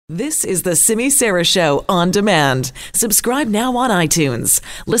This is the Simi Sara Show on demand. Subscribe now on iTunes.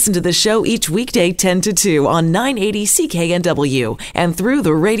 Listen to the show each weekday 10 to 2 on 980 CKNW and through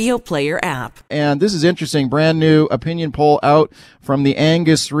the Radio Player app. And this is interesting. Brand new opinion poll out from the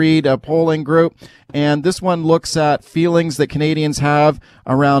Angus Reid polling group. And this one looks at feelings that Canadians have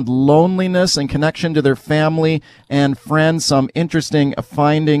around loneliness and connection to their family and friends. Some interesting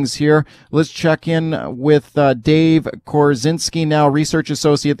findings here. Let's check in with Dave Korzinski, now research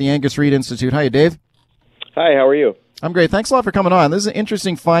associate at the Angus Reid Institute. Hi, Dave. Hi, how are you? I'm great. Thanks a lot for coming on. This is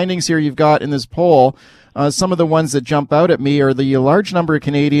interesting findings here you've got in this poll. Some of the ones that jump out at me are the large number of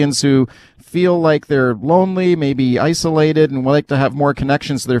Canadians who feel like they're lonely, maybe isolated, and would like to have more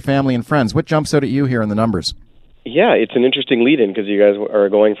connections to their family and friends. What jumps out at you here in the numbers? Yeah, it's an interesting lead-in because you guys are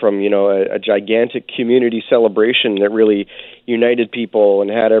going from, a gigantic community celebration that really united people and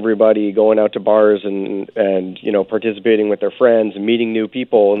had everybody going out to bars and participating with their friends and meeting new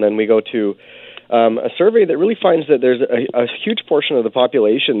people. And then we go to a survey that really finds that there's a huge portion of the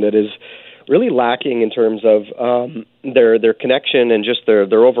population that is really lacking in terms of their connection and just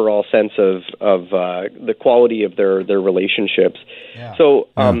their overall sense of the quality of their relationships. Yeah. So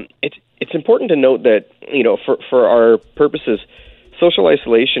it's important to note that for our purposes, social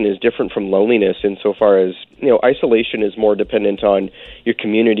isolation is different from loneliness insofar as isolation is more dependent on your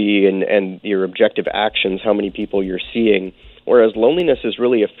community and your objective actions, how many people you're seeing, whereas loneliness is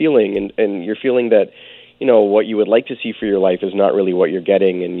really a feeling, and you're feeling that what you would like to see for your life is not really what you're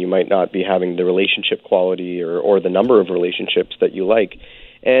getting, and you might not be having the relationship quality or the number of relationships that you like.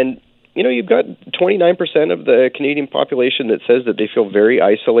 And, you've got 29% of the Canadian population that says that they feel very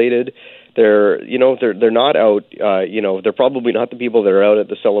isolated. They're not out, they're probably not the people that are out at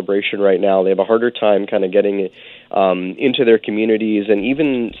the celebration right now. They have a harder time kind of getting into their communities and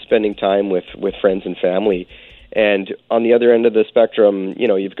even spending time with friends and family. And on the other end of the spectrum,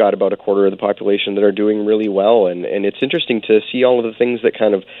 you've got about a quarter of the population that are doing really well. And it's interesting to see all of the things that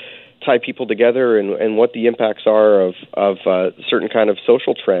kind of tie people together and what the impacts are of certain kind of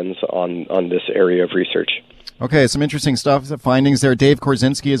social trends on this area of research. Okay, some interesting stuff, the findings there. Dave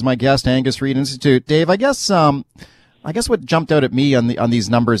Korzinski is my guest, Angus Reid Institute. Dave, I guess what jumped out at me on these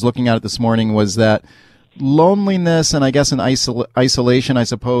numbers looking at it this morning was that loneliness and I guess an isolation, I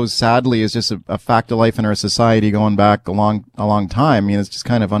suppose, sadly, is just a fact of life in our society going back a long time. I mean, it's just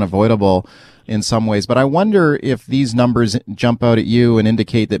kind of unavoidable in some ways. But I wonder if these numbers jump out at you and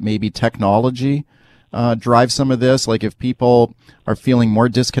indicate that maybe technology drives some of this. Like if people are feeling more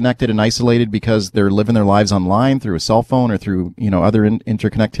disconnected and isolated because they're living their lives online through a cell phone or through other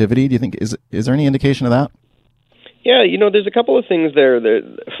interconnectivity. Do you think is there any indication of that? Yeah, there's a couple of things there.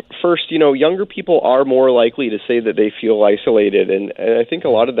 First, younger people are more likely to say that they feel isolated, and I think a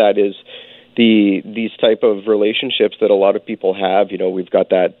lot of that is these type of relationships that a lot of people have. We've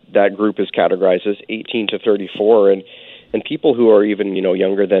got that group is categorized as 18 to 34, and people who are even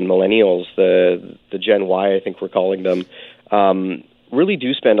younger than millennials, the Gen Y, I think we're calling them, really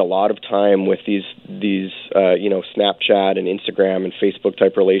do spend a lot of time with these Snapchat and Instagram and Facebook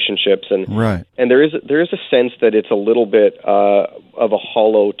type relationships, and right. And there is a sense that it's a little bit of a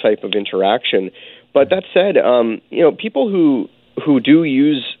hollow type of interaction. But that said, people who do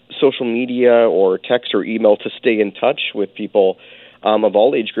use social media or text or email to stay in touch with people of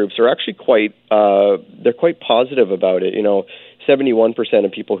all age groups are actually quite positive about it. 71%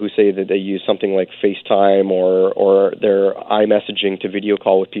 of people who say that they use something like FaceTime or their iMessaging to video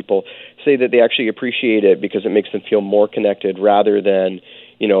call with people say that they actually appreciate it because it makes them feel more connected rather than,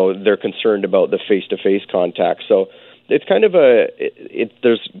 they're concerned about the face-to-face contact. So it's kind of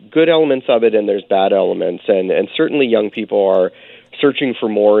there's good elements of it and there's bad elements. And certainly young people are searching for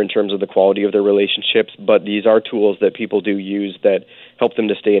more in terms of the quality of their relationships, but these are tools that people do use that help them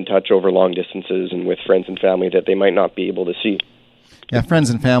to stay in touch over long distances and with friends and family that they might not be able to see. Yeah, friends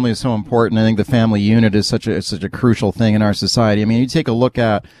and family is so important. I think the family unit is such a crucial thing in our society. I mean, you take a look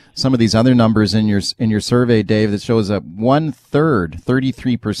at some of these other numbers in your survey, Dave, that shows that 1/3,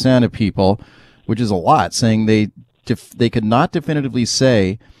 33% of people, which is a lot, saying they could not definitively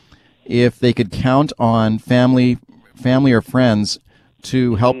say if they could count on family or friends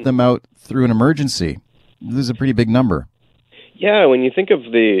to help them out through an emergency. This is a pretty big number. Yeah, when you think of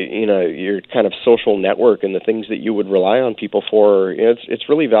your kind of social network and the things that you would rely on people for, it's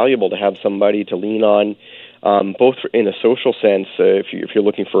really valuable to have somebody to lean on, both in a social sense, if you're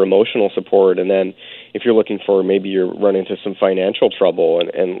looking for emotional support, and then if you're looking for maybe you're running into some financial trouble.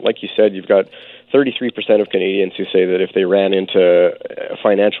 And like you said, you've got 33% of Canadians who say that if they ran into a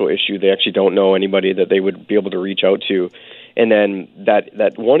financial issue, they actually don't know anybody that they would be able to reach out to. And then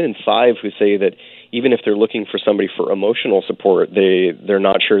that 1 in 5 who say that even if they're looking for somebody for emotional support, they're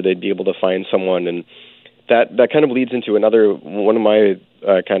not sure they'd be able to find someone. And that kind of leads into one of my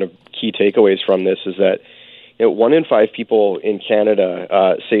kind of key takeaways from this is that 1 in 5 people in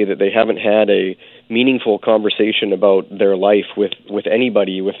Canada say that they haven't had a meaningful conversation about their life with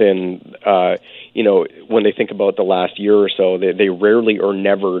anybody within, when they think about the last year or so. They rarely or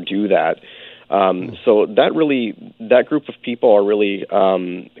never do that. So that group of people are really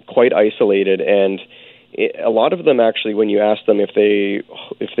quite isolated, and a lot of them actually, when you ask them if they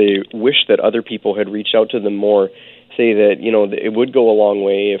wish that other people had reached out to them more, say that it would go a long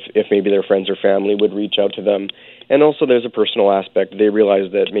way if maybe their friends or family would reach out to them. And also there's a personal aspect. They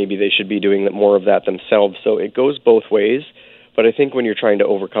realize that maybe they should be doing more of that themselves. So it goes both ways. But I think when you're trying to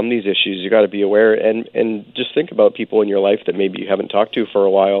overcome these issues, you got to be aware and just think about people in your life that maybe you haven't talked to for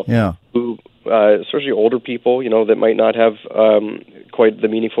a while. Yeah. Who, especially older people, that might not have quite the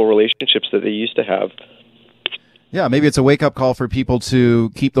meaningful relationships that they used to have. Yeah, maybe it's a wake-up call for people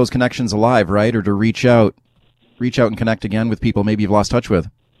to keep those connections alive, right? Or to reach out and connect again with people maybe you've lost touch with.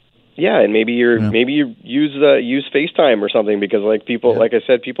 Yeah, and maybe you use FaceTime or something, because like I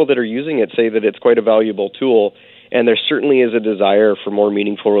said, people that are using it say that it's quite a valuable tool, and there certainly is a desire for more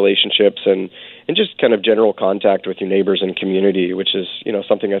meaningful relationships and just kind of general contact with your neighbors and community, which is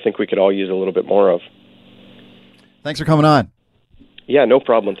something I think we could all use a little bit more of. Thanks for coming on. Yeah, no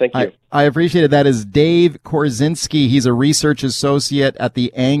problem. Thank you. I appreciate it. That is Dave Korzinski. He's a research associate at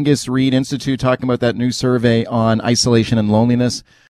the Angus Reid Institute, talking about that new survey on isolation and loneliness.